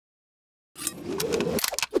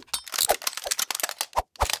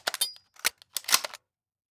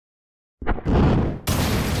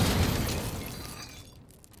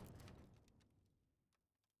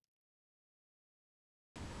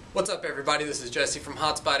What's up everybody, this is Jesse from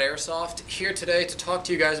Hotspot Airsoft, here today to talk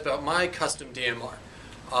to you guys about my custom DMR.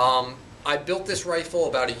 I built this rifle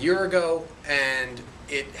about a year ago and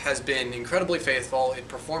it has been incredibly faithful, it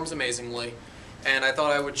performs amazingly, and I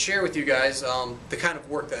thought I would share with you guys the kind of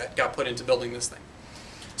work that got put into building this thing.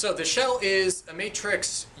 So the shell is a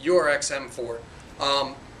Matrix URX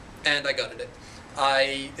M4, and I gutted it.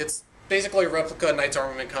 It's basically a replica Knights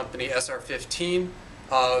Armament Company SR-15.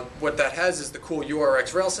 What that has is the cool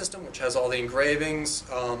URX rail system, which has all the engravings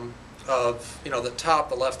of the top,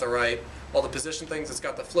 the left, the right, all the position things. It's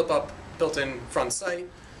got the flip-up built-in front sight,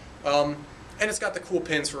 and it's got the cool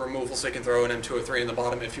pins for removal, so you can throw an M203 in the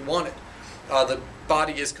bottom if you want it. The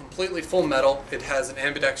body is completely full metal. It has an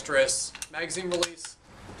ambidextrous magazine release.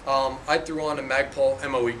 I threw on a Magpul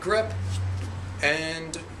MOE grip,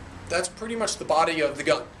 and that's pretty much the body of the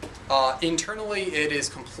gun. Internally, it is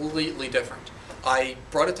completely different. I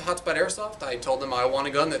brought it to Hotspot Airsoft. I told them I want a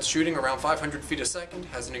gun that's shooting around 500 feet a second,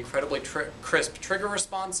 has an incredibly crisp trigger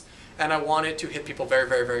response, and I want it to hit people very,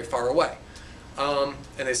 very, very far away. And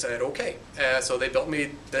they said, okay. So they built me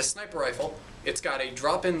this sniper rifle. It's got a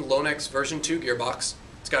drop-in Lonex version 2 gearbox.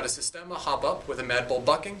 It's got a Sistema hop-up with a Mad Bull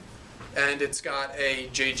bucking, and it's got a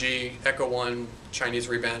JG Echo 1 Chinese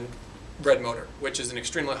reband red motor, which is an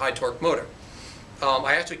extremely high torque motor.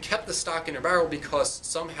 I actually kept the stock inner barrel because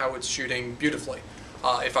somehow it's shooting beautifully.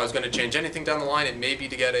 If I was going to change anything down the line, it may be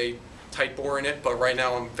to get a tight bore in it, but right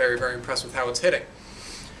now I'm very, very impressed with how it's hitting.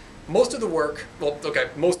 Most of the work,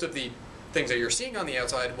 most of the things that you're seeing on the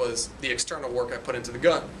outside was the external work I put into the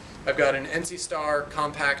gun. I've got an NC Star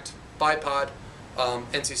compact bipod,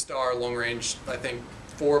 NC Star long range, I think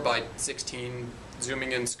 4x16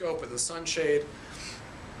 zooming in scope with a sunshade.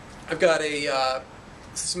 I've got a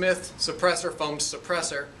Smith suppressor, foamed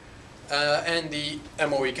suppressor, and the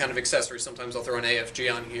MOE kind of accessory. Sometimes I'll throw an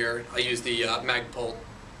AFG on here. I use the Magpul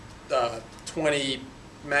 20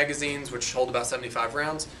 magazines, which hold about 75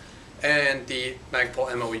 rounds, and the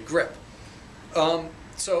Magpul MOE grip.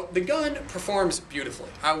 So the gun performs beautifully.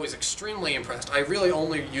 I was extremely impressed. I really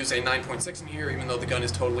only use a 9.6 in here, even though the gun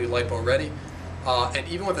is totally LiPo ready. And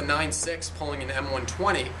even with a 9.6 pulling an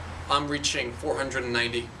M120, I'm reaching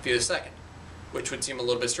 490 feet a second, which would seem a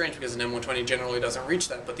little bit strange because an M120 generally doesn't reach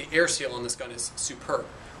that, but the air seal on this gun is superb,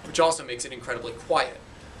 which also makes it incredibly quiet.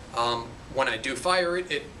 When I do fire it,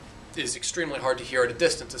 it is extremely hard to hear at a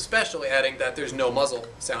distance, especially adding that there's no muzzle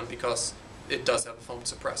sound because it does have a foam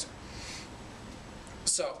suppressor.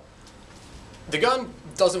 So, the gun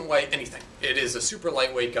doesn't weigh anything. It is a super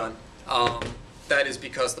lightweight gun. That is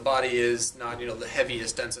because the body is not, the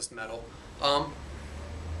heaviest, densest metal.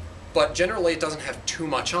 But generally it doesn't have too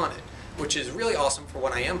much on it, which is really awesome for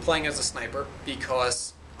when I am playing as a sniper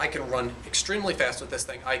because I can run extremely fast with this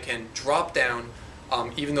thing. I can drop down,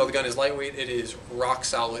 even though the gun is lightweight, it is rock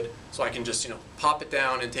solid, so I can just pop it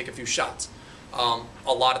down and take a few shots. A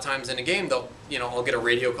lot of times in a game, I'll get a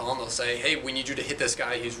radio call and they'll say, hey, we need you to hit this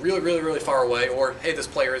guy, he's really, really, really far away, or hey, this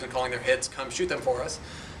player isn't calling their hits, come shoot them for us.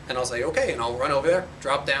 And I'll say, okay, and I'll run over there,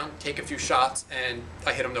 drop down, take a few shots, and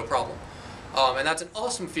I hit them no problem. And that's an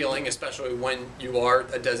awesome feeling, especially when you are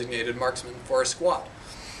a designated marksman for a squad.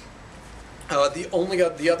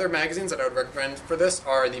 The other magazines that I would recommend for this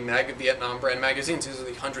are the Mag Vietnam brand magazines. These are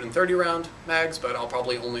the 130 round mags, but I'll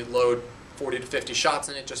probably only load 40 to 50 shots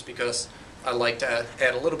in it just because I like to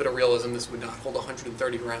add a little bit of realism. This would not hold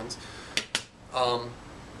 130 rounds.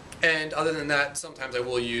 And other than that, sometimes I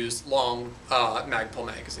will use long Magpul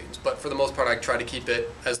magazines, but for the most part I try to keep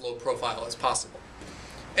it as low profile as possible.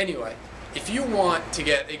 Anyway, if you want to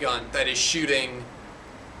get a gun that is shooting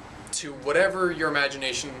to whatever your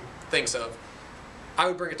imagination thinks of, I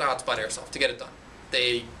would bring it to Hotspot Airsoft to get it done.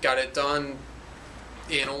 They got it done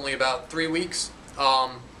in only about 3 weeks.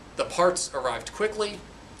 The parts arrived quickly,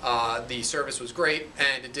 the service was great,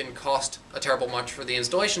 and it didn't cost a terrible much for the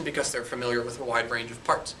installation because they're familiar with a wide range of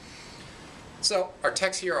parts. So our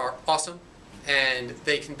techs here are awesome, and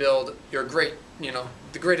they can build your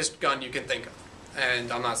the greatest gun you can think of.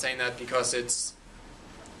 And I'm not saying that because it's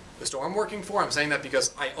the store I'm working for. I'm saying that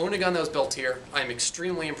because I own a gun that was built here. I'm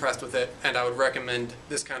extremely impressed with it, and I would recommend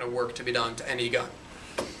this kind of work to be done to any gun.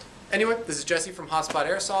 Anyway, this is Jesse from Hotspot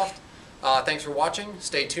Airsoft. Thanks for watching.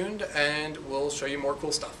 Stay tuned, and we'll show you more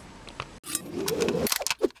cool stuff.